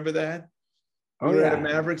YouTube. You remember that? We were at a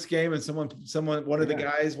Mavericks game and one of the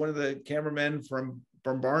guys, one of the cameramen from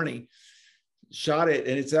Barney shot it,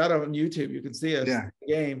 and it's out on YouTube. You can see us at the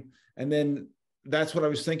game. And then that's what I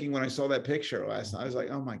was thinking when I saw that picture last night. I was like,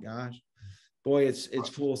 oh my gosh. Boy, it's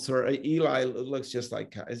full circle. Eli looks just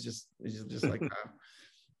like Kyle. It's just like Kyle.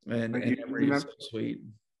 And Emery's so sweet.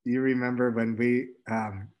 You remember when we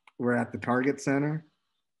were at the Target Center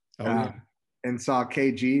and saw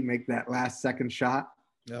KG make that last second shot?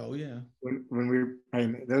 Oh yeah. When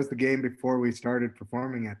that was the game before we started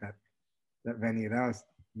performing at that venue.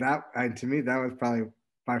 To me, that was probably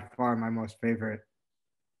by far my most favorite.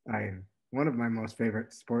 One of my most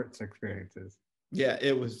favorite sports experiences. Yeah,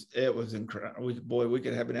 it was incredible. We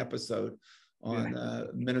could have an episode on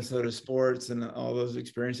Minnesota sports and all those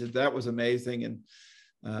experiences. That was amazing.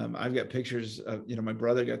 And I've got pictures of, my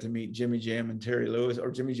brother got to meet Jimmy Jam and Terry Lewis,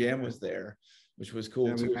 or Jimmy Jam was there, which was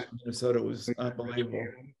cool too. Minnesota was unbelievable.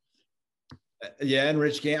 Yeah, and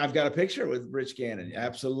Rich Gannon. I've got a picture with Rich Gannon.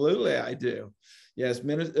 Absolutely, I do. Yes,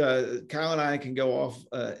 Kyle and I can go off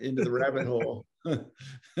into the rabbit hole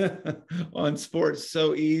on sports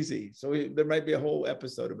so easy. So there might be a whole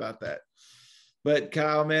episode about that. But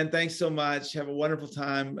Kyle, man, thanks so much. Have a wonderful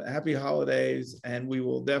time. Happy holidays, and we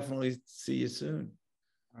will definitely see you soon.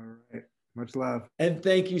 All right. Much love. And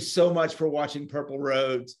thank you so much for watching Purple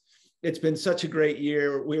Roads. It's been such a great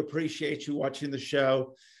year. We appreciate you watching the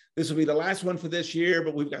show. This will be the last one for this year,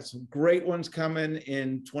 but we've got some great ones coming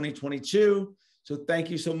in 2022. So thank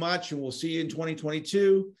you so much, and we'll see you in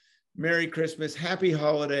 2022. Merry Christmas, happy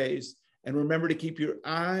holidays, and remember to keep your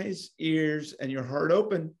eyes, ears, and your heart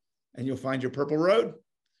open, and you'll find your purple road.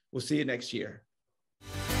 We'll see you next year.